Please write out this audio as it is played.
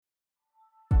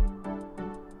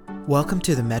Welcome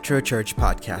to the Metro Church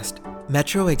Podcast.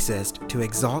 Metro exists to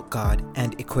exalt God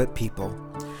and equip people.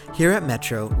 Here at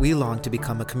Metro, we long to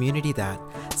become a community that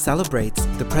celebrates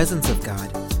the presence of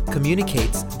God,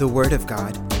 communicates the Word of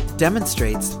God,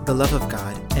 demonstrates the love of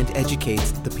God, and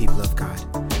educates the people of God.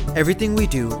 Everything we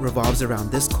do revolves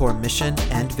around this core mission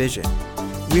and vision.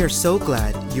 We are so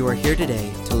glad you are here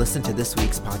today to listen to this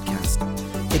week's podcast.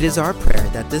 It is our prayer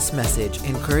that this message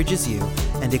encourages you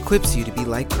and equips you to be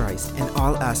like Christ in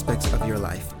all aspects of your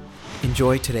life.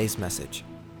 Enjoy today's message.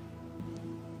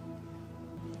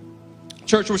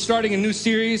 Church, we're starting a new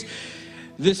series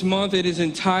this month. It is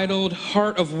entitled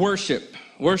Heart of Worship.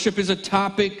 Worship is a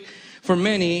topic for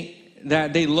many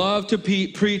that they love to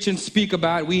preach and speak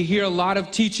about. We hear a lot of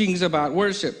teachings about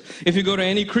worship. If you go to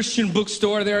any Christian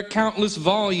bookstore, there are countless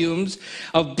volumes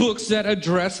of books that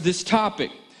address this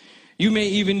topic. You may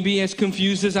even be as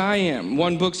confused as I am.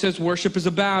 One book says worship is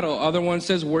a battle. Other one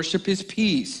says worship is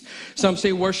peace. Some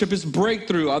say worship is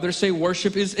breakthrough. Others say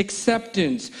worship is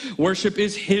acceptance. Worship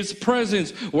is His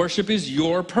presence. Worship is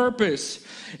your purpose.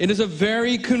 It is a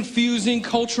very confusing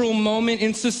cultural moment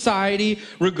in society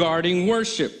regarding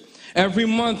worship. Every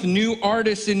month, new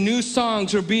artists and new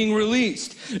songs are being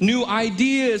released. New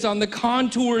ideas on the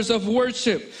contours of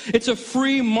worship. It's a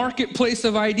free marketplace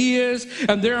of ideas,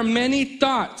 and there are many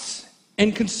thoughts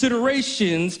and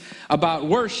considerations about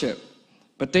worship,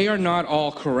 but they are not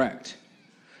all correct.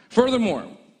 Furthermore,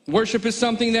 worship is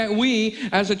something that we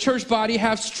as a church body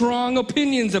have strong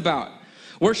opinions about.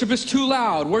 Worship is too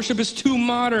loud. Worship is too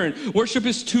modern. Worship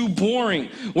is too boring.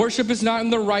 Worship is not in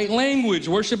the right language.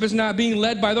 Worship is not being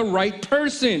led by the right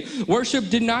person. Worship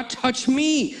did not touch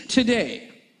me today.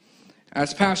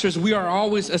 As pastors, we are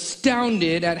always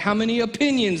astounded at how many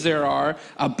opinions there are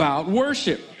about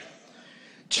worship.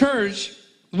 Church,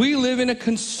 we live in a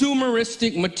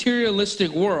consumeristic,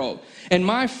 materialistic world. And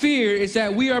my fear is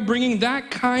that we are bringing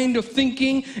that kind of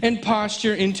thinking and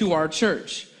posture into our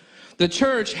church. The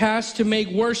church has to make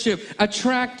worship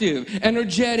attractive,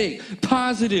 energetic,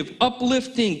 positive,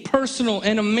 uplifting, personal,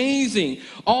 and amazing,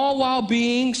 all while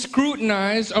being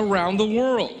scrutinized around the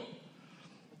world.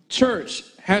 Church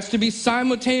has to be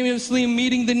simultaneously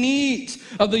meeting the needs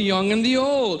of the young and the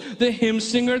old, the hymn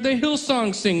singer, the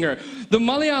Hillsong singer, the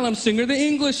Malayalam singer, the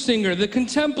English singer, the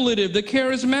contemplative, the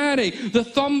charismatic, the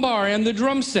thumbar, and the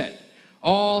drum set.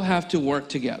 All have to work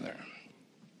together.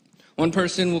 One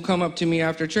person will come up to me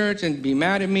after church and be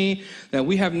mad at me that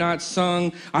we have not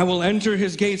sung, "I will enter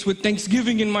his gates with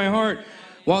thanksgiving in my heart,"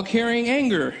 while carrying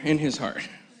anger in his heart.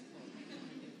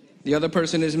 The other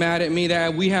person is mad at me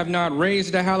that we have not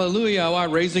raised a hallelujah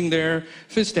while raising their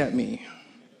fist at me.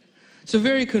 It's a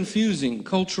very confusing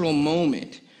cultural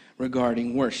moment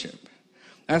regarding worship.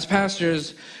 As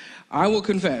pastors, I will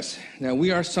confess that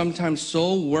we are sometimes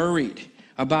so worried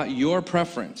about your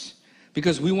preference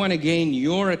because we want to gain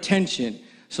your attention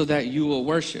so that you will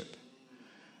worship.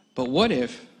 But what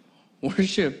if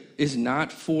worship is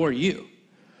not for you?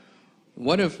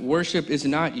 What if worship is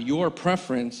not your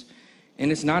preference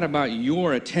and it's not about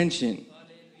your attention,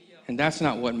 and that's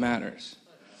not what matters?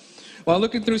 While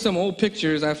looking through some old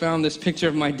pictures, I found this picture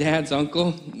of my dad's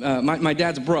uncle, my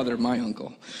dad's brother, my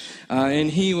uncle,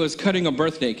 and he was cutting a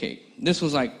birthday cake. This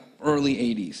was like early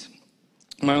 80s.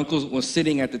 My uncle was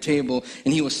sitting at the table,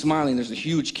 and he was smiling. There's a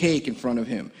huge cake in front of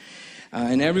him,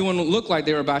 and everyone looked like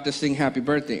they were about to sing happy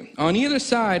birthday. On either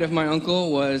side of my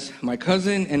uncle was my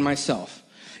cousin and myself.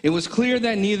 It was clear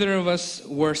that neither of us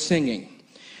were singing.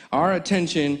 Our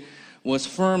attention was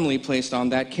firmly placed on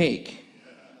that cake.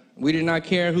 We did not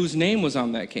care whose name was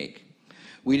on that cake.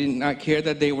 We did not care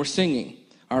that they were singing.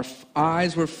 Our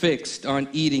eyes were fixed on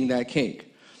eating that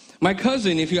cake. My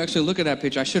cousin, if you actually look at that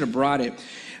picture, I should have brought it.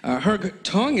 Her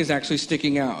tongue is actually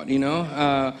sticking out,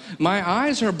 My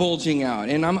eyes are bulging out,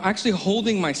 and I'm actually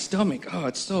holding my stomach. Oh,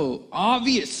 it's so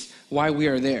obvious why we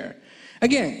are there.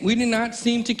 Again, we did not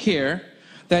seem to care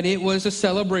that it was a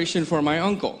celebration for my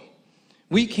uncle.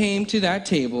 We came to that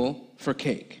table for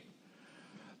cake.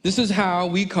 This is how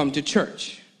we come to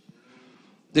church.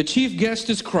 The chief guest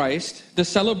is Christ. The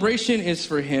celebration is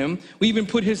for Him. We even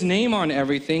put His name on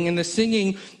everything, and the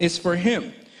singing is for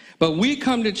Him. But we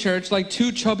come to church like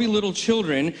two chubby little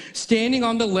children, standing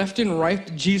on the left and right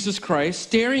of Jesus Christ,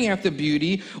 staring at the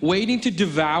beauty, waiting to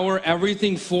devour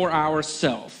everything for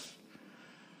ourselves.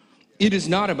 It is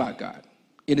not about God.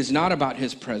 It is not about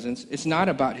His presence. It's not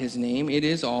about His name. It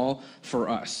is all for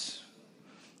us.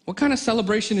 What kind of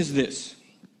celebration is this?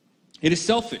 It is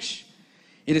selfish.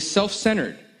 It is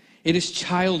self-centered. It is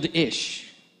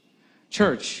childish.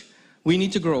 Church, we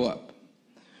need to grow up.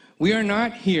 We are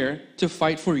not here to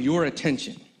fight for your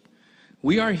attention.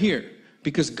 We are here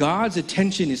because God's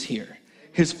attention is here.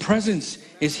 His presence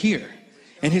is here,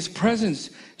 and His presence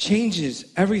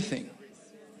changes everything.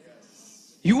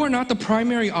 You are not the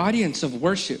primary audience of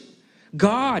worship.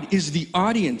 God is the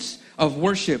audience of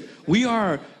worship. We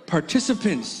are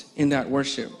participants in that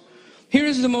worship. Here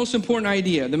is the most important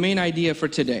idea, the main idea for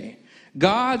today.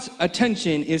 God's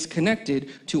attention is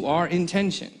connected to our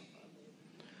intention.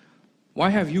 Why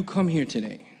have you come here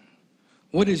today?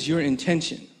 What is your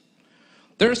intention?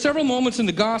 There are several moments in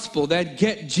the gospel that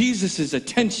get Jesus'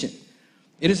 attention.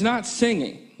 It is not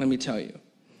singing, let me tell you,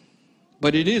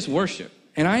 but it is worship.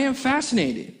 And I am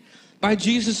fascinated by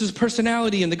Jesus'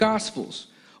 personality in the gospels.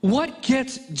 What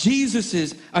gets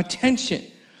Jesus' attention?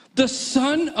 The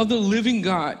Son of the living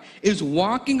God is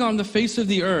walking on the face of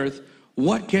the earth.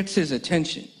 What gets his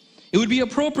attention? It would be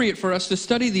appropriate for us to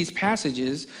study these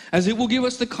passages as it will give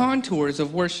us the contours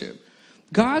of worship.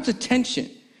 God's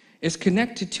attention is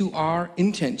connected to our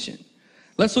intention.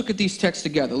 Let's look at these texts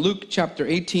together. Luke chapter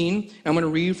 18, I'm going to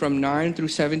read from 9 through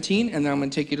 17, and then I'm going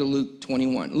to take you to Luke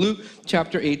 21. Luke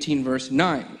chapter 18, verse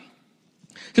 9.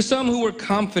 To some who were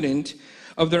confident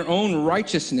of their own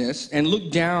righteousness and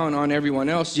looked down on everyone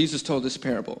else, Jesus told this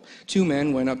parable. 2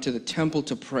 men went up to the temple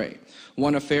to pray,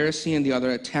 one a Pharisee and the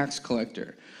other a tax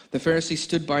collector. The Pharisee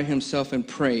stood by himself and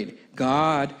prayed,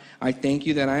 God, I thank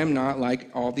you that I am not like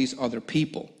all these other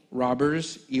people,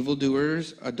 robbers,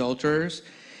 evildoers, adulterers,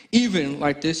 even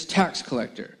like this tax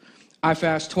collector. I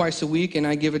fast twice a week and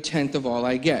I give 1/10 of all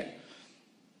I get.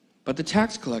 But the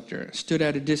tax collector stood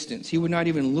at a distance. He would not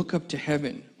even look up to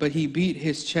heaven, but he beat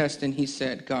his chest and he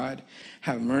said, God,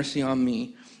 have mercy on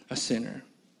me, a sinner.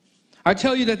 I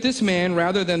tell you that this man,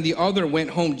 rather than the other,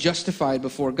 went home justified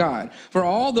before God. For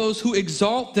all those who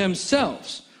exalt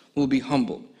themselves will be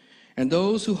humbled, and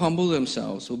those who humble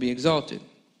themselves will be exalted.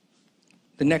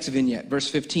 The next vignette, verse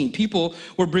 15. People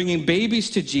were bringing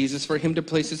babies to Jesus for him to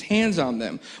place his hands on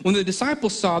them. When the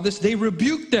disciples saw this, they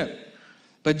rebuked them.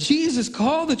 But Jesus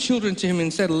called the children to him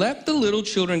and said, let the little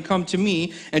children come to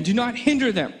me and do not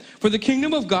hinder them, for the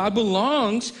kingdom of God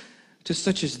belongs to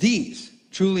such as these.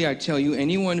 Truly, I tell you,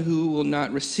 anyone who will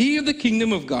not receive the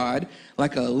kingdom of God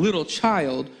like a little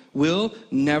child will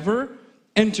never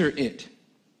enter it.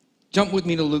 Jump with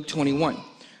me to Luke 21,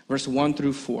 verse 1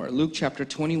 through 4. Luke chapter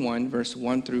 21, verse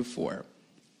 1 through 4.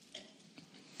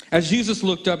 As Jesus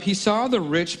looked up, he saw the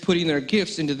rich putting their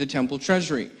gifts into the temple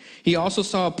treasury. He also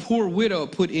saw a poor widow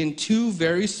put in 2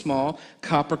 very small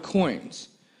copper coins.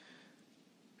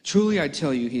 Truly, I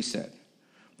tell you, he said,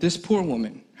 this poor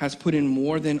woman has put in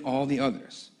more than all the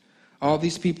others. All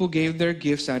these people gave their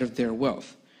gifts out of their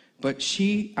wealth, but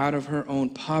she, out of her own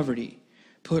poverty,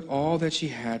 put all that she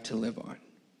had to live on.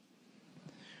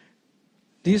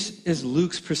 This is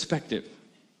Luke's perspective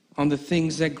on the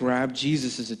things that grab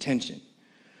Jesus' attention.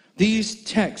 These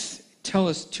texts tell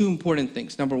us 2 important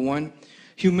things. Number 1,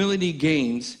 humility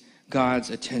gains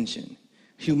God's attention.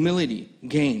 Humility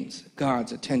gains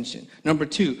God's attention. Number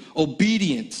 2,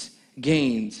 obedience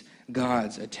gains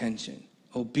God's attention.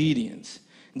 Obedience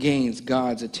gains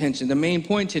God's attention. The main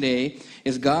point today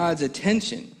is God's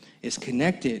attention is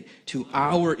connected to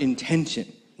our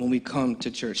intention when we come to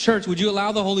church. Church, would you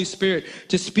allow the Holy Spirit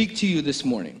to speak to you this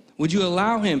morning? Would you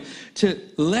allow him to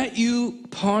let you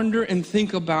ponder and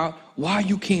think about why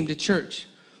you came to church?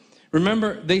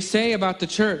 Remember, they say about the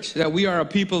church that we are a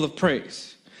people of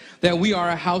praise, that we are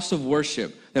a house of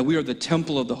worship, that we are the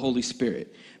temple of the Holy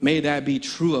Spirit. May that be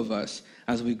true of us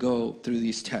as we go through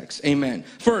these texts. Amen.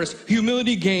 First,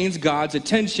 humility gains God's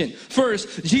attention.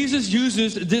 First, Jesus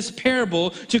uses this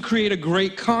parable to create a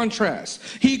great contrast.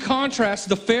 He contrasts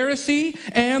the Pharisee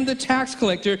and the tax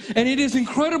collector, and it is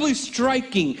incredibly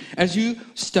striking as you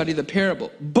study the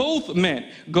parable. Both men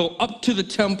go up to the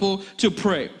temple to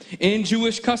pray. In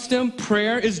Jewish custom,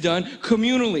 prayer is done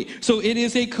communally. So it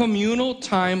is a communal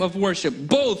time of worship.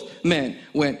 Both men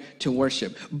went to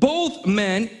worship. Both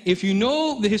men, if you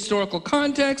know the historical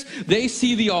context, they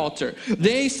see the altar.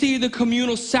 They see the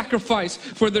communal sacrifice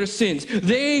for their sins.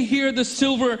 They hear the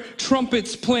silver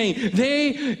trumpets playing.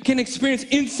 They can experience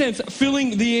incense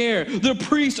filling the air. The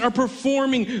priests are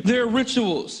performing their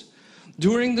rituals.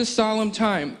 During the solemn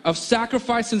time of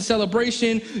sacrifice and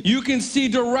celebration, you can see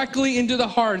directly into the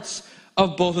hearts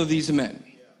of both of these men.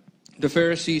 The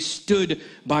Pharisee stood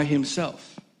by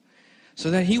himself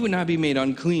so that he would not be made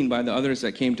unclean by the others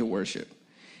that came to worship.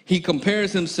 He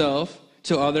compares himself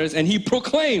to others and he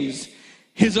proclaims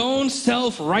his own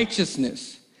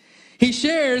self-righteousness. He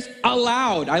shares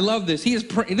aloud. I love this. He is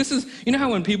praying. This is, you know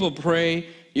how when people pray,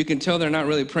 you can tell they're not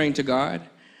really praying to God.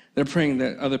 They're praying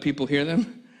that other people hear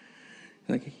them.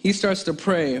 Like he starts to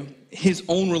pray his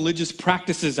own religious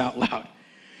practices out loud.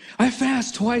 I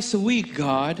fast twice a week,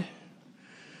 God.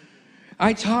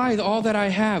 I tithe all that I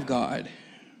have, God.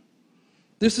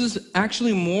 This is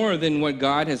actually more than what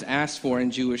God has asked for in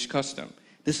Jewish custom.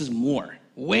 This is more,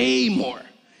 way more.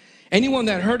 Anyone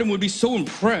that heard him would be so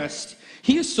impressed.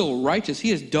 He is so righteous.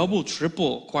 He is double,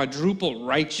 triple, quadruple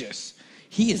righteous.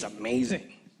 He is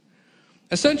amazing.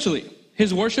 Essentially,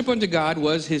 his worship unto God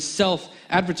was his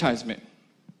self-advertisement.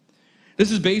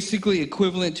 This is basically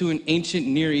equivalent to an ancient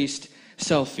Near East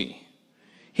selfie.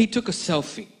 He took a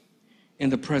selfie in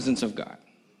the presence of God.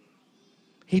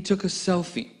 He took a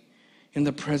selfie in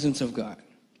the presence of God.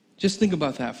 Just think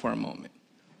about that for a moment.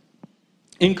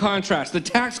 In contrast, the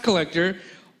tax collector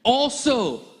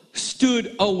also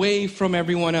stood away from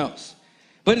everyone else.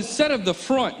 But instead of the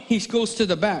front, he goes to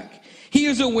the back. He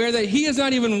is aware that he is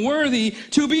not even worthy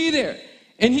to be there.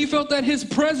 And he felt that his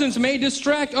presence may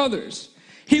distract others.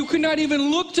 He could not even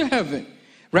look to heaven.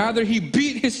 Rather, he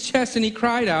beat his chest and he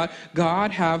cried out,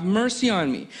 God, have mercy on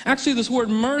me. Actually, this word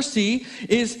mercy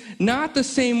is not the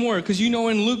same word, because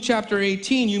in Luke chapter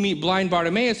 18, you meet blind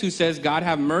Bartimaeus who says, God,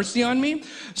 have mercy on me.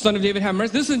 Son of David, have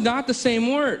mercy. This is not the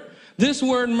same word. This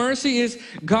word mercy is,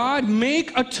 God,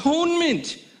 make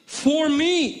atonement for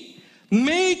me.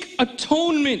 Make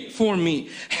atonement for me.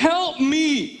 Help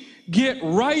me get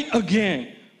right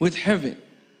again with heaven.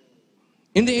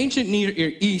 In the ancient Near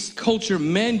East culture,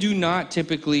 men do not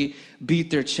typically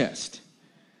beat their chest.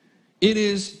 It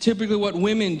is typically what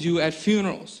women do at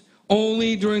funerals.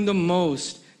 Only during the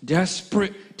most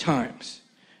desperate times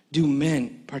do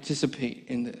men participate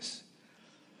in this.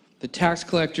 The tax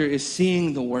collector is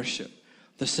seeing the worship,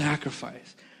 the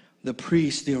sacrifice, the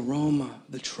priest, the aroma,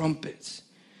 the trumpets.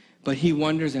 But he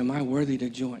wonders, am I worthy to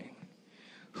join?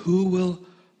 Who will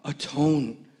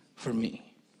atone for me?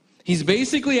 He's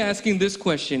basically asking this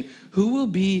question, who will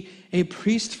be a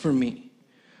priest for me?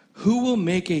 Who will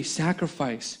make a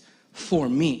sacrifice for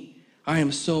me? I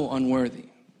am so unworthy.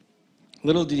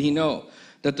 Little did he know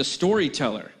that the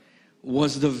storyteller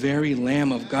was the very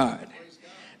Lamb of God,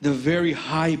 the very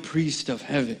high priest of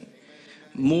heaven,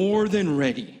 more than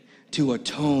ready to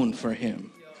atone for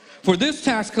him. For this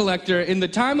tax collector, in the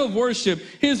time of worship,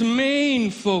 his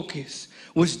main focus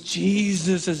was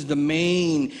Jesus as the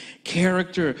main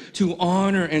character to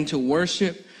honor and to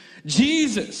worship.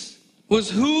 Jesus was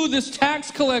who this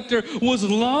tax collector was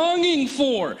longing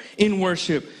for in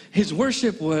worship. His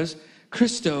worship was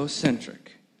Christocentric.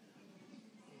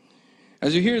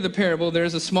 As you hear the parable,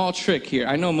 there's a small trick here.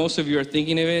 I know most of you are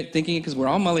thinking it because we're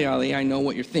all Malayali. I know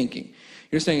what you're thinking.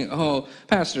 You're saying, oh,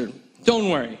 Pastor, don't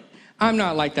worry. I'm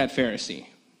not like that Pharisee.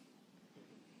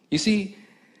 You see,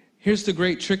 here's the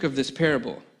great trick of this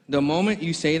parable. The moment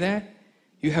you say that,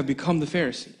 you have become the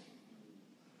Pharisee.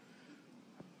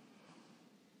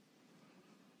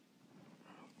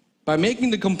 By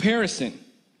making the comparison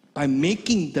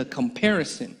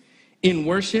in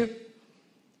worship,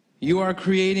 you are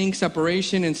creating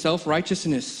separation and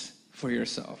self-righteousness for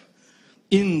yourself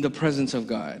in the presence of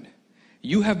God.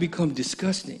 You have become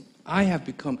disgusting. I have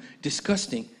become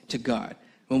disgusting to God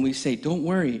when we say, don't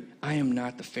worry, I am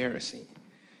not the Pharisee.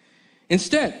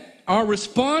 Instead, our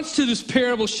response to this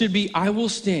parable should be, I will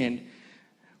stand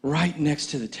right next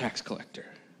to the tax collector.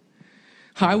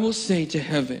 I will say to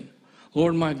heaven,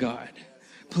 Lord my God,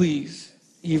 please,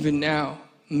 even now,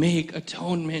 make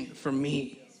atonement for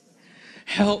me.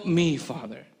 Help me,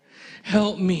 Father.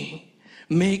 Help me.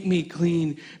 Make me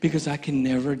clean because I can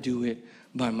never do it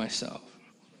by myself.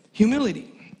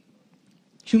 Humility.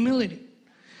 Humility.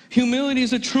 Humility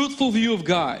is a truthful view of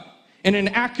God and an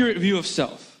accurate view of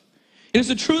self. It is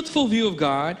a truthful view of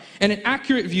God and an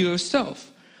accurate view of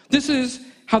self. This is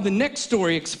how the next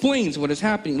story explains what is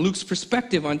happening, Luke's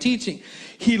perspective on teaching.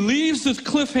 He leaves this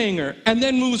cliffhanger and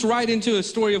then moves right into a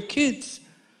story of kids.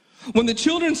 When the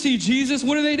children see Jesus,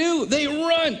 what do? They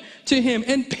run to him,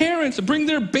 and parents bring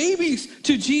their babies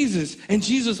to Jesus, and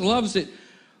Jesus loves it.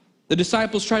 The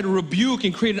disciples try to rebuke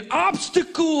and create an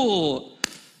obstacle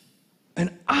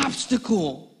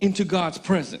into God's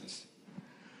presence.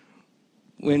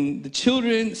 When the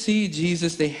children see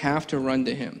Jesus, they have to run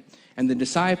to him. And the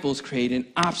disciples create an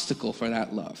obstacle for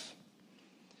that love.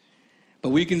 But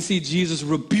we can see Jesus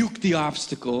rebuke the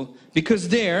obstacle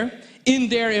because in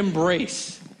their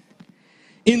embrace,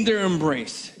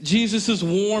 Jesus'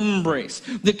 warm embrace,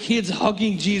 the kids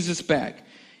hugging Jesus back,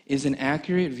 is an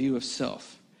accurate view of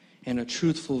self and a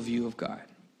truthful view of God.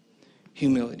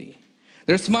 Humility.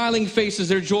 Their smiling faces,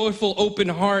 their joyful, open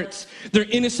hearts, their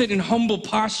innocent and humble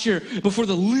posture before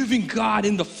the living God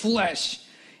in the flesh,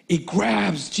 it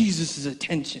grabs Jesus'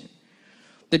 attention.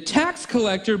 The tax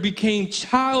collector became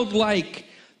childlike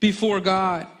before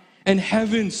God, and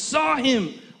heaven saw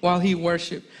him while he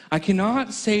worshiped. I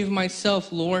cannot save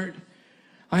myself, Lord.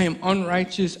 I am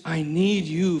unrighteous. I need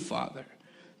you, Father.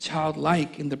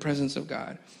 Childlike in the presence of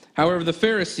God. However, the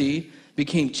Pharisee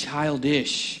became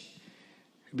childish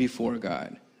before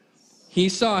God. He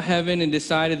saw heaven and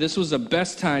decided this was the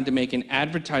best time to make an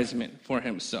advertisement for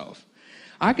himself.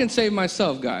 I can save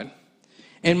myself, God.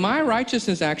 And my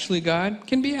righteousness, actually, God,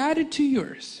 can be added to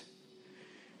yours.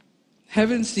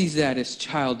 Heaven sees that as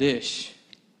childish.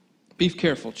 Be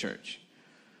careful, church.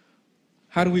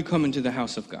 How do we come into the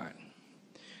house of God?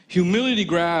 Humility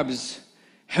grabs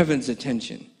heaven's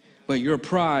attention, but your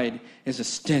pride is a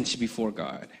stench before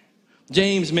God.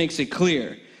 James makes it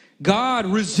clear. God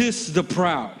resists the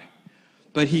proud,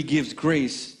 but he gives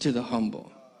grace to the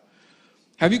humble.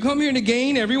 Have you come here to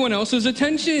gain everyone else's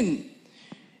attention?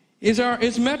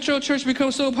 Is Metro Church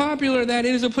become so popular that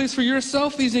it is a place for your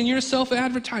selfies and your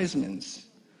self-advertisements?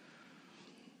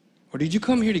 Or did you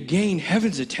come here to gain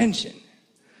heaven's attention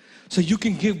so you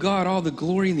can give God all the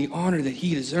glory and the honor that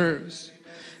he deserves?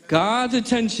 God's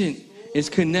attention is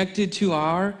connected to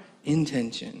our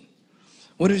intention.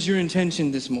 What is your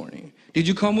intention this morning? Did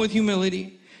you come with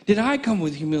humility? Did I come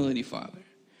with humility, Father?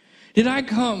 Did I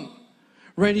come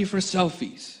ready for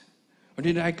selfies? Or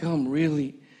did I come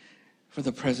really for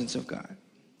the presence of God?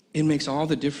 It makes all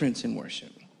the difference in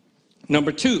worship.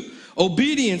 Number 2,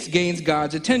 obedience gains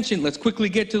God's attention. Let's quickly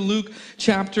get to Luke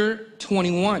chapter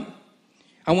 21.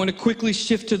 I want to quickly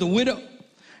shift to the widow.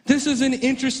 This is an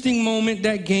interesting moment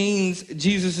that gains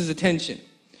Jesus' attention.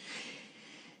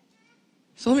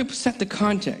 So let me set the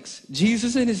context.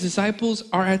 Jesus and his disciples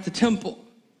are at the temple.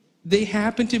 They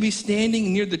happen to be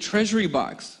standing near the treasury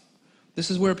box.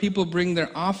 This is where people bring their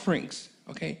offerings,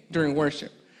 during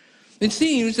worship. It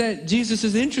seems that Jesus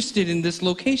is interested in this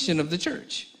location of the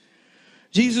church.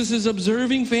 Jesus is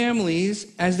observing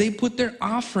families as they put their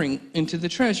offering into the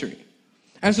treasury.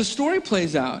 As the story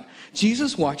plays out,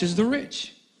 Jesus watches the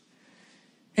rich,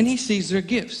 and he sees their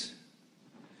gifts,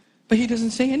 but he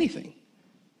doesn't say anything.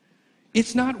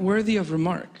 It's not worthy of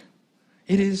remark.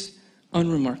 It is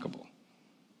unremarkable.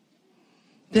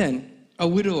 Then a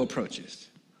widow approaches.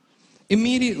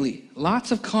 Immediately,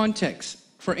 lots of context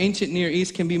for ancient Near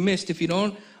East can be missed if you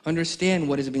don't understand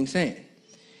what is being said.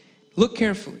 Look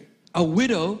carefully. A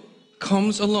widow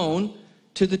comes alone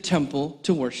to the temple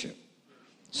to worship.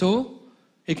 So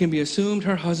it can be assumed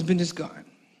her husband is gone.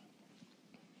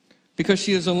 Because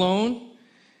she is alone,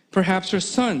 perhaps her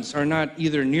sons are not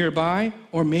either nearby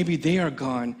or maybe they are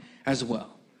gone as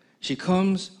well. She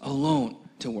comes alone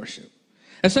to worship.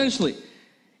 Essentially,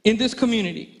 in this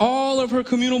community, all of her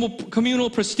communal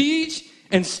prestige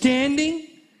and standing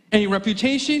and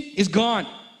reputation is gone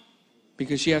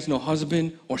because she has no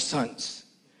husband or sons.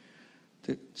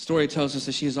 The story tells us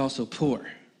that she is also poor,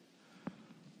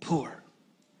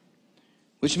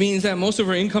 which means that most of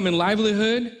her income and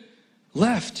livelihood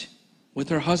left with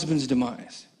her husband's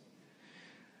demise.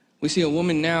 We see a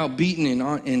woman now beaten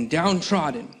and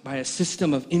downtrodden by a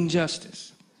system of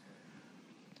injustice.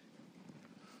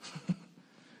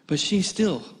 But she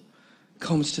still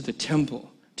comes to the temple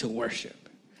to worship.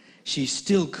 She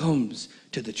still comes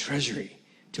to the treasury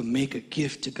to make a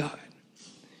gift to God.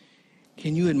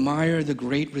 Can you admire the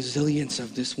great resilience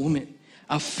of this woman?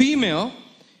 A female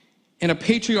in a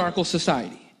patriarchal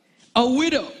society, a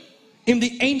widow in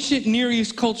the ancient Near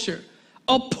East culture,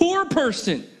 a poor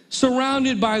person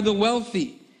surrounded by the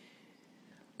wealthy,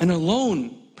 an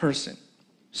alone person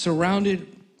surrounded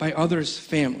by others'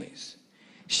 families.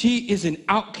 She is an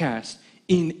outcast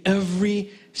in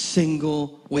every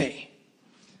single way.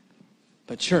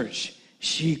 But church,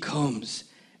 she comes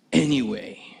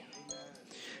anyway.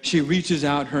 She reaches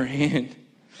out her hand,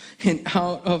 and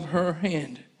out of her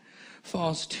hand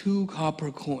falls 2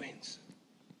 copper coins.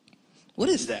 What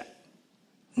is that?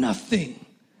 Nothing.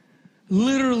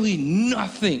 Literally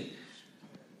nothing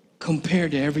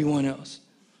compared to everyone else.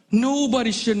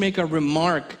 Nobody should make a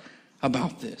remark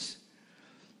about this.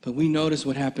 But we notice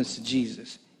what happens to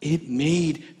Jesus. It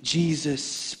made Jesus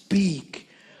speak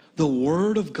the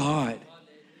word of God.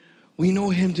 We know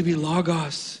him to be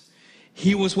Logos.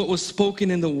 He was what was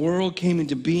spoken and the world came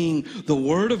into being. The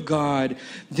word of God,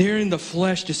 there in the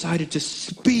flesh, decided to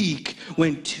speak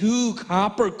when 2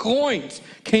 copper coins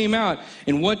came out.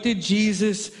 And what did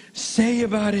Jesus say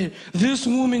about it? This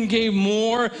woman gave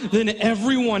more than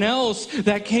everyone else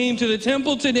that came to the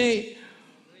temple today.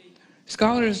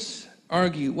 Scholars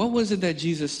argue, what was it that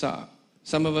Jesus saw?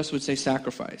 Some of us would say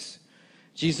sacrifice.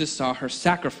 Jesus saw her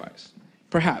sacrifice,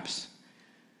 perhaps.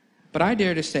 But I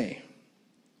dare to say,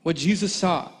 what Jesus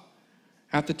saw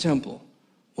at the temple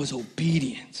was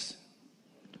obedience.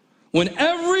 When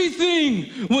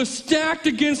everything was stacked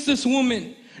against this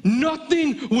woman,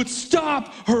 Nothing would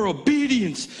stop her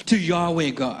obedience to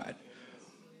Yahweh God.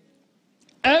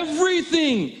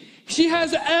 Everything. She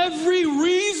has every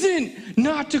reason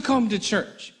not to come to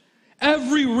church.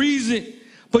 Every reason.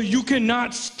 But you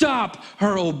cannot stop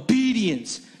her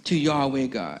obedience to Yahweh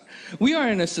God. We are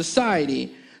in a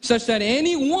society such that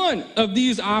any one of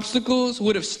these obstacles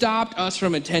would have stopped us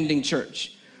from attending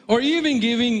church or even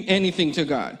giving anything to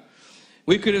God.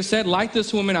 We could have said, like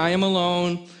this woman, I am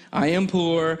alone, I am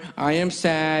poor, I am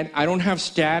sad, I don't have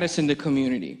status in the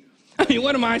community. I mean,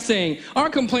 what am I saying? Our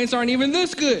complaints aren't even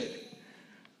this good.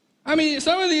 I mean,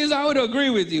 some of these I would agree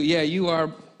with you. Yeah, you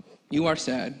are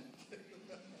sad.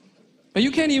 But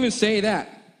you can't even say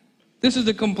that. This is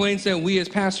the complaints that we as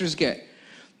pastors get.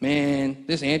 Man,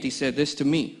 this auntie said this to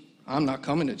me. I'm not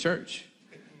coming to church.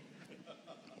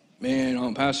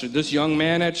 Man, pastor, this young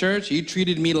man at church, he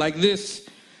treated me like this.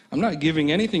 I'm not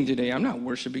giving anything today. I'm not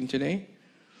worshiping today.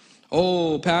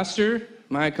 Oh, pastor,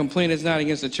 my complaint is not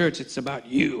against the church. It's about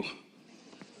you.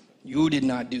 You did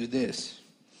not do this.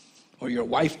 Or your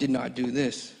wife did not do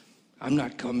this. I'm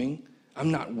not coming.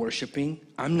 I'm not worshiping.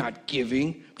 I'm not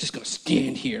giving. I'm just going to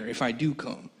stand here if I do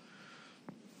come.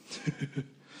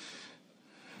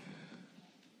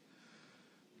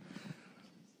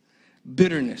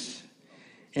 Bitterness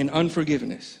and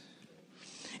unforgiveness.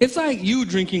 It's like you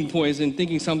drinking poison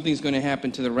thinking something's going to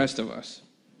happen to the rest of us.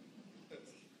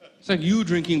 It's like you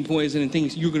drinking poison and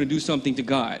thinking you're going to do something to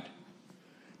God.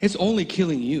 It's only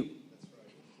killing you.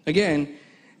 Again,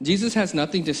 Jesus has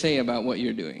nothing to say about what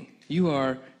you're doing.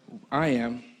 I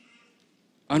am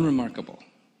unremarkable.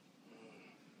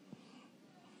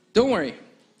 Don't worry.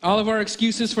 All of our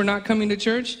excuses for not coming to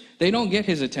church, they don't get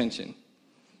his attention.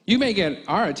 You may get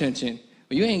our attention,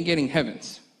 but you ain't getting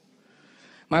heaven's.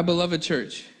 My beloved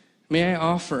church, may I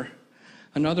offer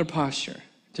another posture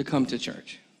to come to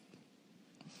church.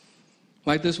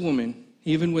 Like this woman,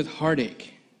 even with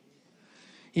heartache,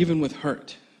 even with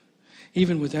hurt,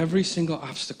 even with every single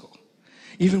obstacle,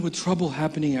 even with trouble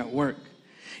happening at work,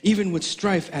 even with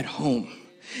strife at home,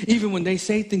 even when they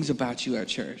say things about you at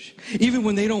church, even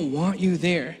when they don't want you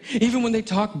there, even when they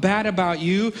talk bad about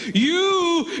you,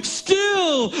 you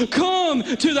still come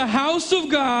to the house of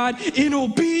God in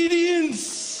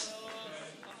obedience.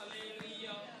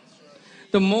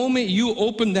 The moment you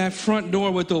open that front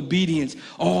door with obedience,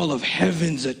 all of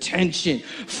heaven's attention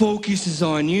focuses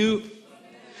on you.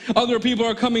 Other people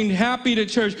are coming happy to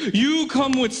church. You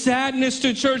come with sadness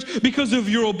to church because of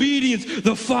your obedience.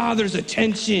 The Father's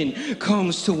attention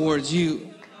comes towards you.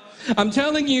 I'm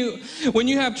telling you, when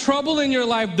you have trouble in your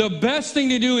life, the best thing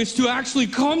to do is to actually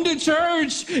come to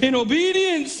church in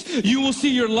obedience. You will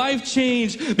see your life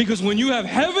change, because when you have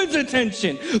heaven's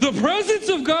attention, the presence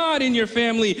of God in your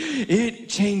family, it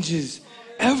changes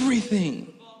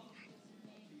everything.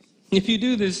 If you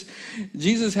do this,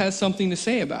 Jesus has something to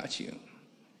say about you.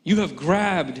 You have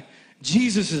grabbed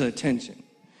Jesus' attention.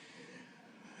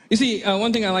 You see,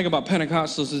 one thing I like about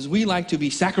Pentecostals is we like to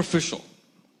be sacrificial.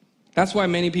 That's why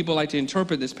many people like to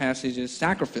interpret this passage as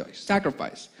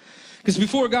sacrifice. Because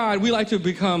before God, we like to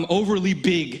become overly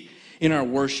big in our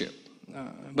worship.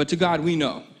 But to God, we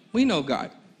know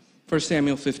God. 1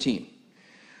 Samuel 15.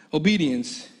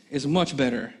 Obedience is much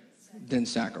better than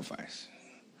sacrifice.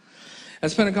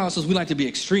 As Pentecostals, we like to be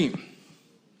extreme.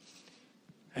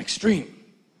 Extreme.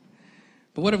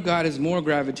 But what if God is more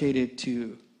gravitated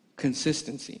to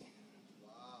consistency?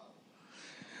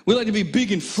 We like to be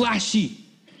big and flashy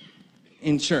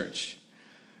in church.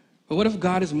 But what if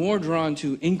God is more drawn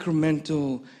to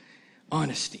incremental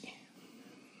honesty?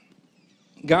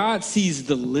 God sees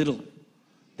the little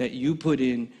that you put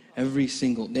in every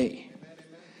single day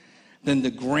than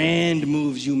the grand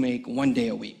moves you make one day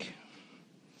a week.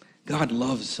 God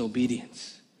loves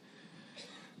obedience.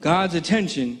 God's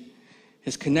attention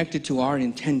is connected to our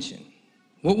intention.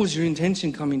 What was your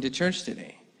intention coming to church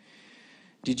today?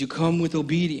 Did you come with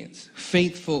obedience,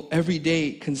 faithful,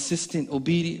 everyday, consistent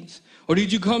obedience? Or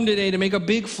did you come today to make a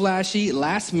big, flashy,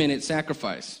 last-minute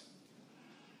sacrifice?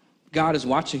 God is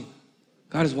watching.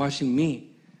 God is watching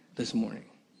me this morning.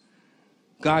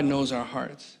 God knows our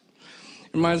hearts.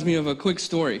 It reminds me of a quick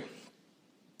story.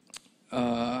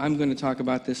 I'm going to talk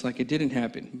about this like it didn't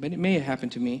happen, but it may have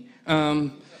happened to me.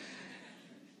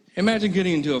 Imagine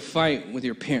getting into a fight with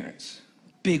your parents.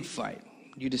 Big fight.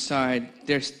 You decide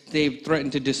they've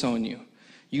threatened to disown you.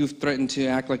 You've threatened to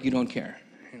act like you don't care.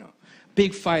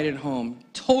 Big fight at home.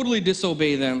 Totally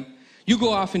disobey them. You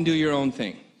go off and do your own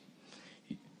thing.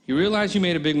 You realize you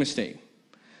made a big mistake.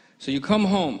 So you come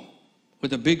home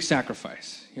with a big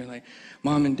sacrifice. You're like,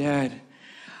 Mom and Dad,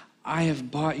 I've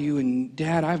bought you a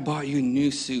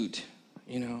new suit,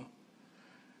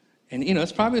 And,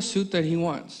 it's probably a suit that he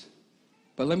wants.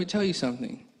 But let me tell you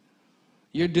something.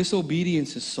 Your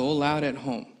disobedience is so loud at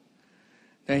home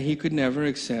that he could never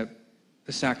accept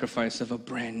the sacrifice of a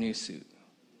brand new suit.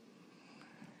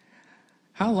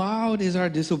 How loud is our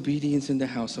disobedience in the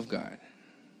house of God?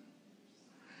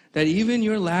 That even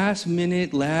your last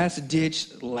minute, last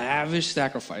ditch, lavish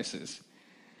sacrifices,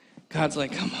 God's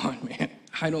like, come on, man,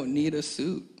 I don't need a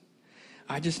suit.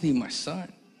 I just need my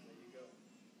son.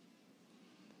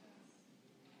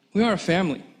 We are a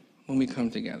family when we come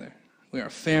together. We are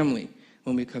a family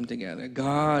when we come together.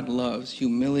 God loves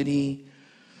humility.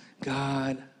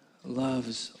 God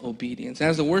loves obedience.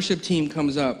 As the worship team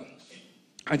comes up,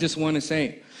 I just want to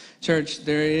say, church,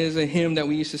 there is a hymn that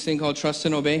we used to sing called Trust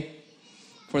and Obey.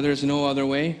 For there's no other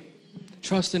way.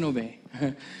 Trust and obey.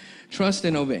 Trust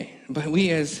and obey. But we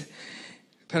as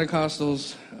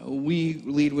Pentecostals, we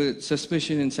lead with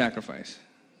suspicion and sacrifice.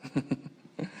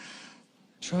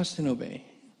 Trust and obey.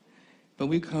 But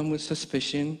we come with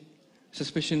suspicion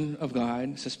of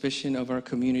God, suspicion of our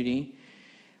community.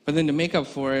 But then to make up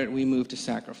for it, we move to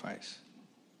sacrifice.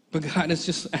 But God is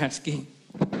just asking,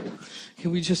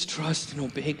 can we just trust and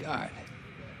obey God?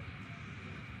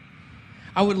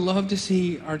 I would love to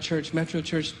see our church, Metro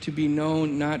Church, to be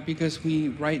known not because we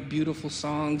write beautiful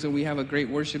songs or we have a great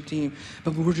worship team,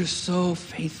 but we're just so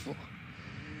faithful.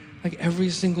 Like every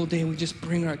single day, we just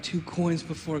bring our 2 coins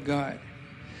before God.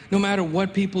 No matter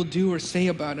what people do or say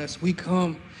about us, we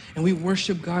come and we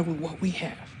worship God with what we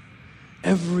have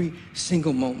every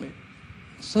single moment.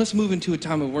 So let's move into a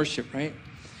time of worship, right?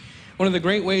 One of the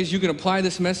great ways you can apply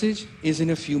this message is in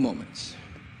a few moments.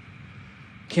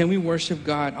 Can we worship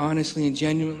God honestly and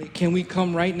genuinely? Can we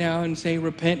come right now and say,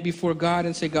 repent before God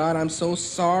and say, God, I'm so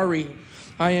sorry.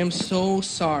 I am so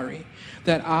sorry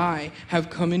that I have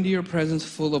come into your presence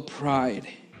full of pride.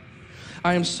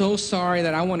 I am so sorry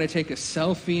that I want to take a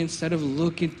selfie instead of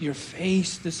look at your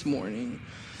face this morning.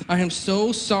 I am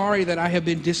so sorry that I have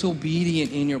been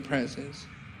disobedient in your presence.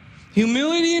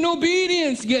 Humility and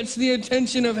obedience gets the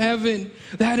attention of heaven.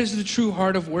 That is the true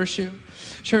heart of worship.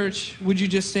 Church, would you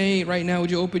just say right now,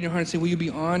 would you open your heart and say, will you be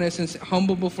honest and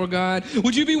humble before God?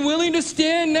 Would you be willing to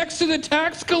stand next to the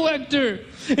tax collector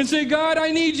and say, God,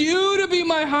 I need you to be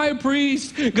my high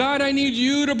priest. God, I need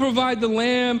you to provide the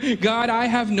lamb. God, I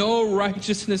have no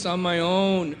righteousness on my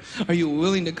own. Are you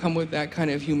willing to come with that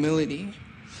kind of humility?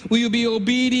 Will you be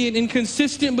obedient and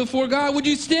consistent before God? Would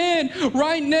you stand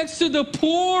right next to the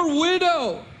poor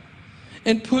widow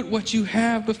and put what you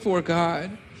have before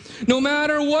God? No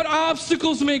matter what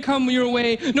obstacles may come your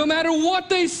way, no matter what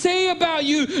they say about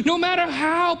you, no matter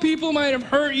how people might have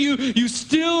hurt you, you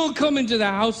still come into the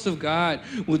house of God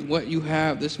with what you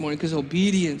have this morning, because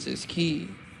obedience is key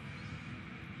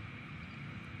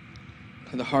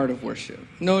to the heart of worship.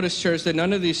 Notice, church, that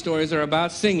none of these stories are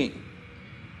about singing.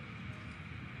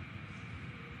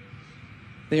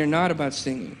 They are not about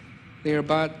singing. They are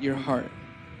about your heart.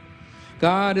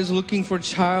 God is looking for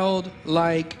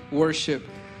childlike worship.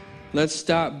 Let's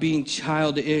stop being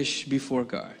childish before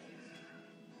God.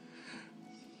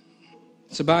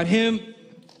 It's about Him.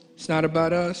 It's not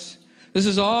about us. This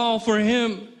is all for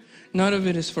Him. None of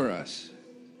it is for us.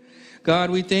 God,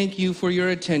 we thank you for your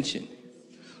attention.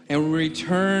 And we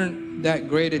return that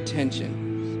great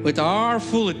attention with our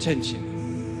full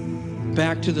attention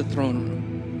back to the throne room.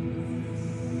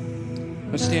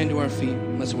 Let's stand to our feet.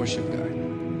 Let's worship God.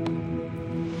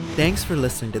 Thanks for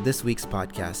listening to this week's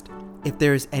podcast. If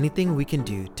there is anything we can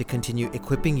do to continue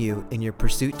equipping you in your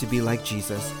pursuit to be like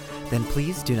Jesus, then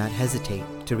please do not hesitate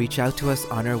to reach out to us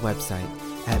on our website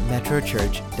at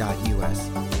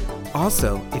metrochurch.us.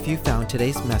 Also, if you found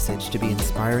today's message to be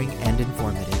inspiring and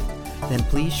informative, then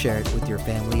please share it with your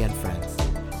family and friends,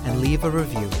 and leave a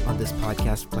review on this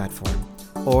podcast platform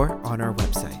or on our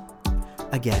website.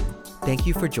 Again, thank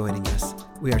you for joining us.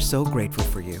 We are so grateful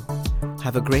for you.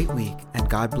 Have a great week, and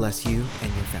God bless you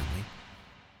and your family.